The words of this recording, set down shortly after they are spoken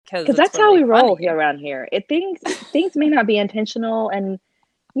because Because it's that's how really we roll funny. here around here. Things may not be intentional, and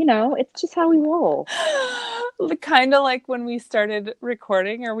it's just how we roll. Kind of like when we started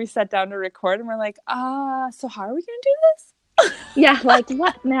recording or we sat down to record and we're like, so how are we going to do this? Yeah, like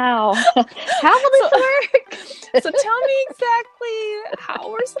what now? How will So, this work? so tell me exactly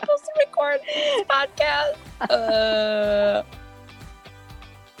how we're supposed to record this podcast.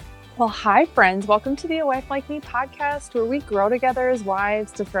 Well, hi, friends. Welcome to the A Wife Like Me podcast, where we grow together as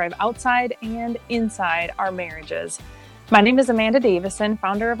wives to thrive outside and inside our marriages. My name is Amanda Davison,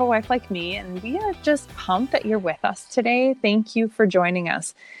 founder of A Wife Like Me, and we are just pumped that you're with us today. Thank you for joining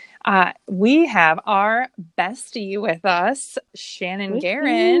us. We have our bestie with us, Shannon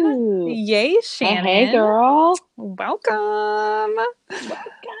Guerin. Woohoo. Yay, Hey, Shannon. girl. Welcome.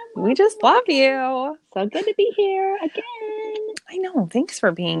 We just love Welcome. you. So good to be here again. I know. Thanks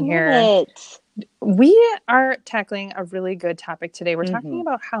for being Love here. it. We are tackling a really good topic today. We're talking Mm-hmm.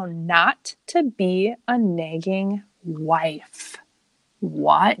 about how not to be a nagging wife.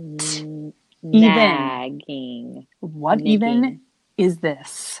 What even? Nagging. What Nigging. even is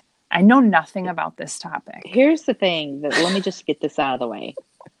this? I know nothing about this topic. Here's the thing let me just get this out of the way.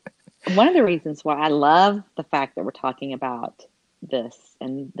 One of the reasons why I love the fact that we're talking about this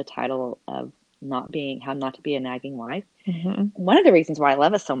and the title of how not to be a nagging wife. Mm-hmm. One of the reasons why I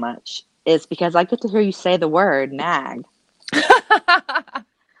love it so much is because I get to hear you say the word nag.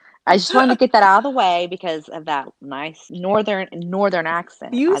 I just wanted to get that out of the way because of that nice northern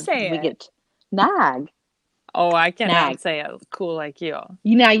accent. You say We it. get nag. Oh, I cannot Nag. say it cool like you.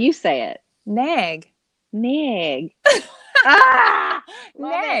 You say it. Nag. Nag. Ah!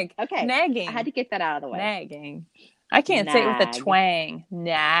 Love Nag. it. Okay. Nagging. I had to get that out of the way. Nagging. I can't say it with a Nag. twang.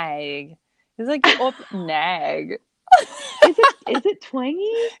 Nag. It's like you nag. Is it twangy?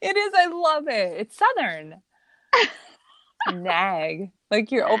 It is. I love it. It's Southern. Nag.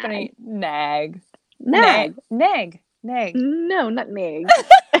 Like you're opening nag. Nag. Nag. Nag. No, not nag.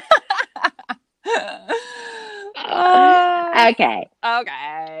 uh, Okay.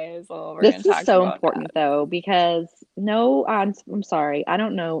 okay. So we're going This to is talk so about important that. though, because I'm sorry. I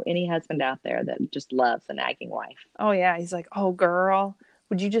don't know any husband out there that just loves a nagging wife. Oh, yeah. He's like, oh, girl,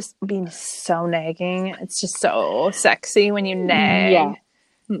 would you just be so nagging? It's just so sexy when you Yeah.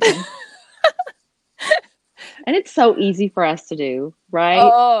 nag. And it's so easy for us to do, right?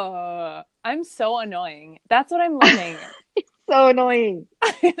 Oh, I'm so annoying. That's what I'm learning. So annoying.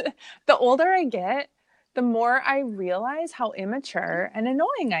 The older I get, the more I realize how immature and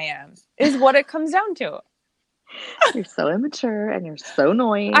annoying I am, is what it comes down to. You're so immature and you're so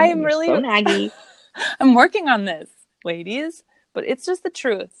annoying I and am you're really, so naggy. I'm working on this, ladies, but it's just the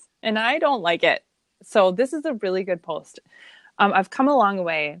truth and I don't like it. So this is a really good post. I've come a long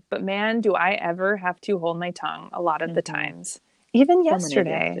way, but man, do I ever have to hold my tongue a lot of the times. Even So many of us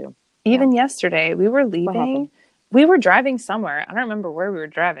do. yesterday, we were What leaving. happened? We were driving somewhere. I don't remember where we were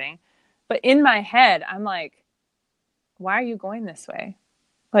driving, but in my head, I'm like, why are you going this way?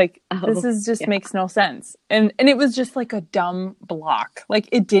 Like, this Oh, is just yeah. makes no sense. And it was just like a dumb block. Like,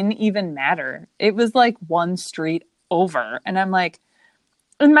 it didn't even matter. It was like one street over. And I'm like,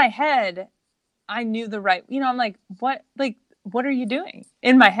 in my head, I knew the right, I'm like, what are you doing?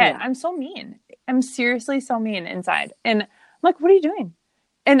 In my head, Yeah. I'm so mean. I'm seriously so mean inside. And I'm like, what are you doing?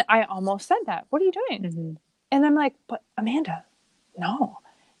 And I almost said that. What are you doing? Mm-hmm. And I'm like, but Amanda, no.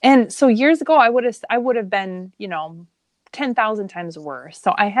 And so years ago, I would have been, 10,000 times worse.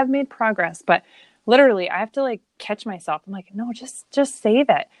 So I have made progress, but literally I have to like catch myself. I'm like, no, just say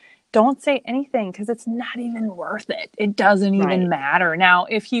that. Don't say anything because it's not even worth it. It doesn't even Right. matter. Now,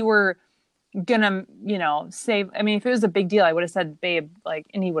 if he were gonna, save, I mean, if it was a big deal, I would have said, babe, like,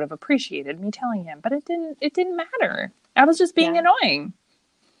 and he would have appreciated me telling him, but it didn't matter. I was just being annoying.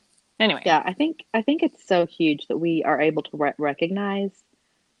 Anyway. Yeah, I think it's so huge that we are able to recognize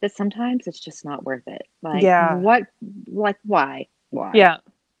that sometimes it's just not worth it. Like Yeah. what? Like why? Why? Yeah.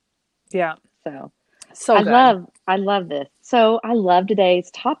 Yeah. So So good. I love this. So I love today's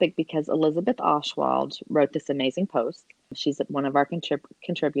topic because Elizabeth Oswald wrote this amazing post. She's one of our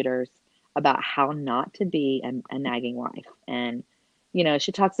contributors about how not to be a nagging wife, and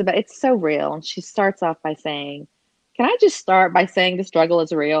she talks about it's so real. And she starts off by saying, "Can I just start by saying the struggle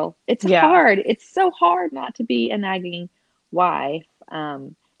is real? It's hard. It's so hard not to be a nagging wife."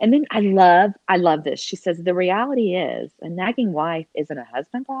 And then I love this. She says, the reality is a nagging wife isn't a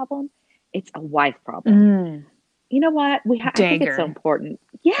husband problem. It's a wife problem. You know what? I think it's so important.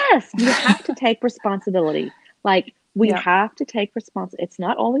 Yes, you have to take responsibility. Like we have to take responsibility. It's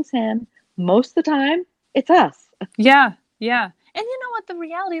not always him. Most of the time, it's us. Yeah. Yeah. And you know what? The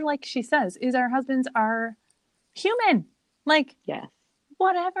reality, like she says, is our husbands are human. Like, yes.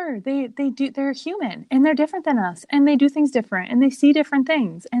 whatever. They're human and they're different than us and they do things different and they see different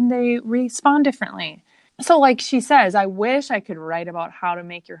things and they respond differently. So like she says, I wish I could write about how to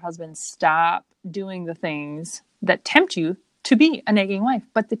make your husband stop doing the things that tempt you to be a nagging wife,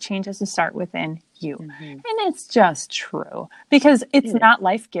 but the change has to start within you. And it's just true because it's not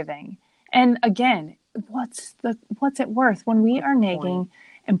life-giving. And again, what's it worth when we are nagging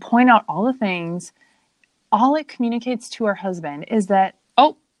and point out all the things? All it communicates to her husband is that,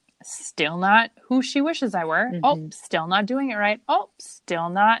 oh, still not who she wishes I were. Oh, still not doing it right. Oh, still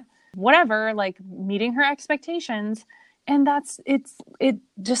not whatever, like meeting her expectations. And it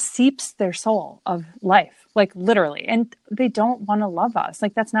just seeps their soul of life, like literally. And they don't want to love us.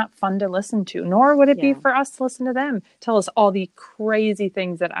 Like that's not fun to listen to, nor would it be for us to listen to them. Tell us all the crazy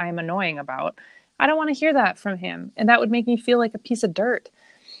things that I'm annoying about. I don't want to hear that from him. And that would make me feel like a piece of dirt.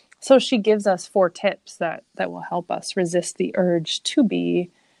 So she gives us 4 tips that will help us resist the urge to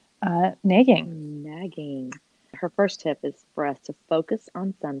be nagging. Nagging. Her first tip is for us to focus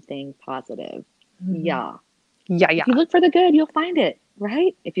on something positive. Yeah. If you look for the good, you'll find it,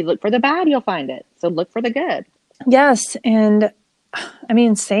 right? If you look for the bad, you'll find it. So look for the good. Yes. And I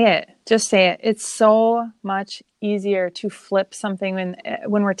mean, say it. Just say it. It's so much easier to flip something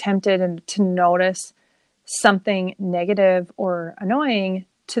when we're tempted and to notice something negative or annoying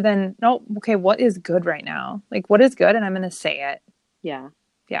to then, no, okay, what is good right now? Like, what is good? And I'm going to say it. Yeah.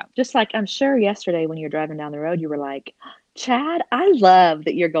 Yeah. Just like I'm sure yesterday when you're driving down the road, you were like, Chad, I love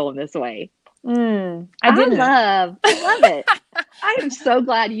that you're going this way. I didn't. I love it. I am so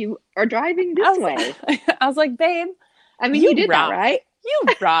glad you are driving this way. I was like, babe, I mean, you did rock. that, right? You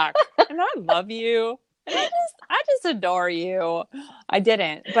rock. And I love you. And I just adore you. I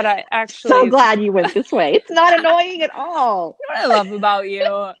didn't, but I actually. So glad you went this way. It's not annoying at all. You know what I love about you?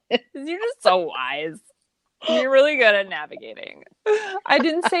 You're just so wise. You're really good at navigating. I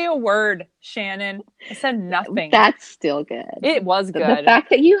didn't say a word, Shannon. I said nothing. That's still good. It was good. The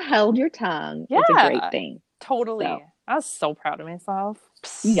fact that you held your tongue is a great thing. Totally. So. I was so proud of myself.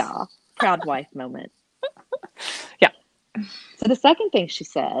 Yeah. Proud wife moment. Yeah. So the second thing she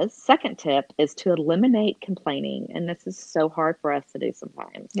says, second tip, is to eliminate complaining. And this is so hard for us to do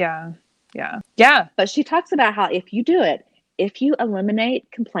sometimes. Yeah. Yeah. Yeah. But she talks about how if you do it, if you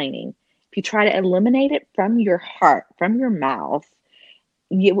eliminate complaining, if you try to eliminate it from your heart, from your mouth,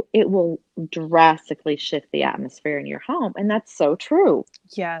 it will drastically shift the atmosphere in your home. And that's so true.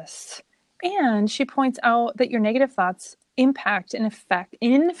 Yes. And she points out that your negative thoughts impact and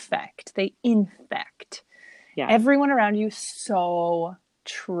they infect everyone around you. So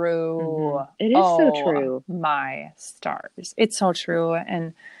true. It is so true. My stars. It's so true.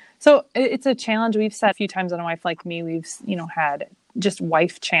 And so it's a challenge we've set a few times on A Wife Like Me. We've, had just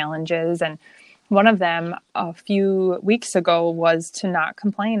wife challenges. And one of them a few weeks ago was to not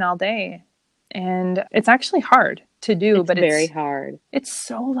complain all day. And it's actually hard to do, but it's very hard. It's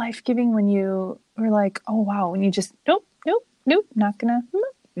so life-giving when you are like, oh, wow. When you just, nope, not gonna.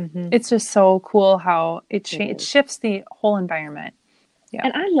 It's just so cool how it shifts the whole environment. Yeah.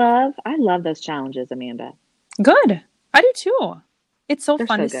 And I love those challenges, Amanda. Good. I do too. It's so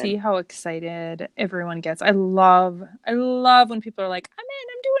fun to see how excited everyone gets. I love when people are like, I'm in,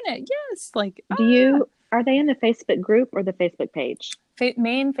 I'm doing it. Yes. Like, are they in the Facebook group or the Facebook page?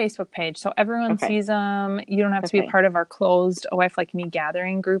 Main Facebook page. So everyone sees them. You don't have to be a part of our closed A Wife Like Me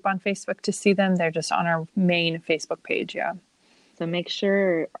gathering group on Facebook to see them. They're just on our main Facebook page. Yeah. So make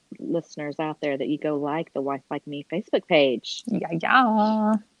sure, listeners out there, that you go like the Wife Like Me Facebook page.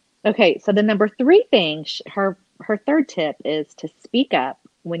 Yeah. Okay. So the number 3 thing, her third tip is to speak up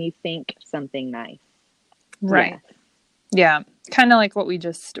when you think something nice. Right. Yes. Yeah. Kind of like what we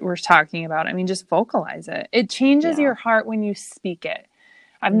just were talking about. I mean, just vocalize it. It changes your heart when you speak it.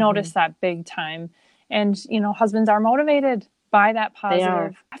 I've noticed that big time. And, husbands are motivated by that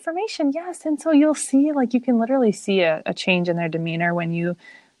positive affirmation. Yes. And so you'll see, like, you can literally see a change in their demeanor when you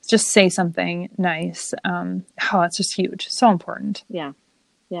just say something nice. It's just huge. So important. Yeah.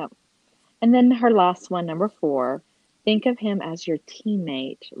 Yeah. And then her last one, number 4, think of him as your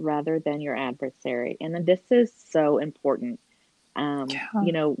teammate rather than your adversary. And then this is so important.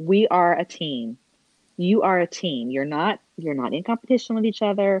 We are a team. You are a team. You're not in competition with each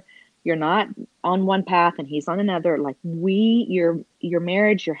other. You're not on one path and he's on another. Like your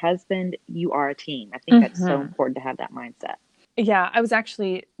marriage, your husband, you are a team. I think that's so important to have that mindset. Yeah. I was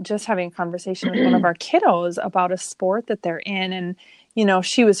actually just having a conversation with one of our kiddos about a sport that they're in. And,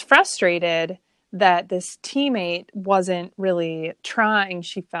 she was frustrated that this teammate wasn't really trying,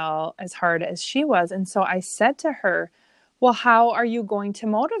 she felt, as hard as she was. And so I said to her, well, how are you going to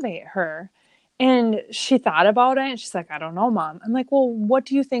motivate her? And she thought about it and she's like, I don't know, Mom. I'm like, well, what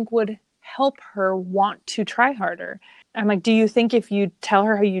do you think would help her want to try harder? I'm like, do you think if you tell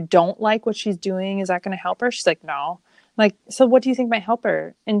her how you don't like what she's doing, is that going to help her? She's like, no. I'm like, so what do you think might help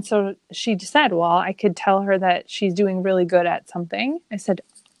her? And so she said, well, I could tell her that she's doing really good at something. I said,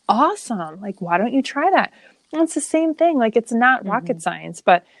 awesome. Like, why don't you try that? And it's the same thing. Like, it's not rocket science,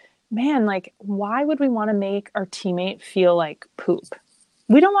 but man, like, why would we want to make our teammate feel like poop?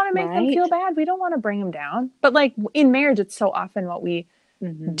 We don't want to make them feel bad. We don't want to bring them down. But like in marriage, it's so often what we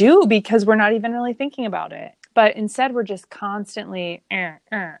do because we're not even really thinking about it. But instead, we're just constantly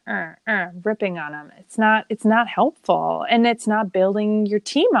ripping on them. It's not helpful, and it's not building your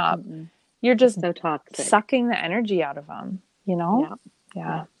team up. You're just so toxic, sucking the energy out of them. You know?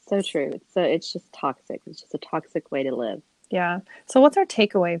 Yeah. So true. It's just toxic. It's just a toxic way to live. Yeah. So what's our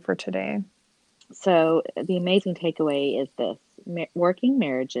takeaway for today? So the amazing takeaway is this: working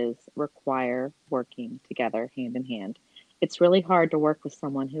marriages require working together hand in hand. It's really hard to work with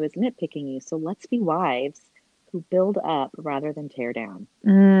someone who is nitpicking you. So let's be wives who build up rather than tear down.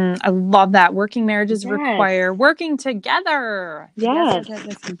 I love that. Working marriages require working together. Yes.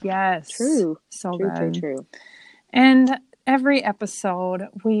 True. So good. True. And every episode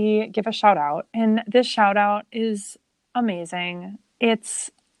we give a shout out. And this shout out is amazing.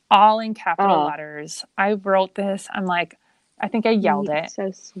 It's all in capital letters. I wrote this. I'm like, I think I yelled it.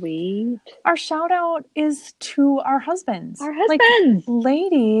 So sweet. Our shout out is to our husbands. Our husbands. Like,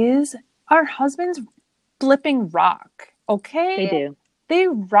 ladies, our husbands flipping rock. Okay? They do. They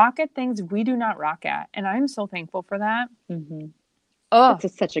rock at things we do not rock at. And I'm so thankful for that.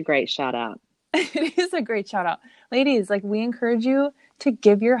 That's such a great shout out. It is a great shout out. Ladies, like, we encourage you to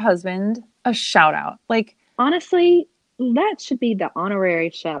give your husband a shout out. Like, honestly, that should be the honorary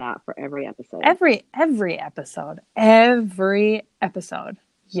shout out for every episode. Every episode. Every episode.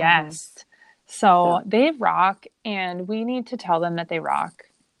 Yes. So they rock, and we need to tell them that they rock.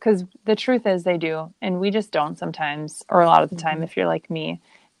 Because the truth is they do. And we just don't sometimes, or a lot of the time if you're like me.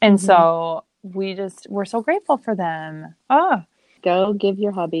 And so we're so grateful for them. Go give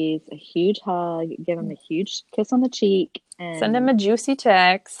your hubbies a huge hug. Give them a huge kiss on the cheek. And send them a juicy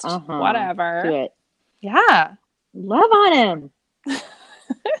text. Whatever. Do it. Yeah. Love on him.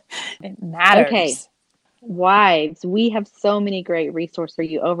 It matters. Okay. Wives, we have so many great resources for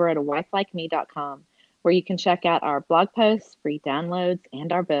you over at awifelikeme.com, where you can check out our blog posts, free downloads,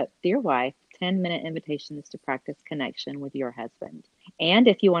 and our book, Dear Wife, 10-Minute Invitations to Practice Connection with Your Husband. And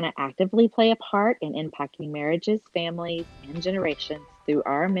if you want to actively play a part in impacting marriages, families, and generations through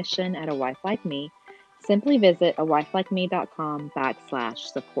our mission at A Wife Like Me, simply visit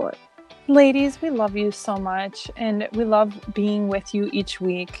awifelikeme.com/support. Ladies, we love you so much, and we love being with you each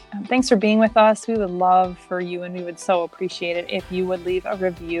week. Thanks for being with us. We would love for you, and we would so appreciate it if you would leave a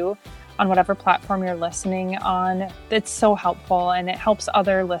review on whatever platform you're listening on. It's so helpful, and it helps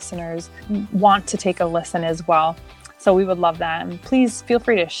other listeners want to take a listen as well. So we would love that. And please feel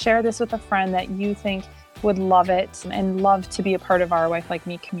free to share this with a friend that you think would love it and love to be a part of our Wife Like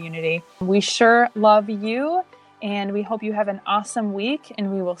Me community. We sure love you, and we hope you have an awesome week,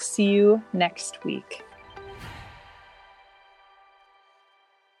 and we will see you next week.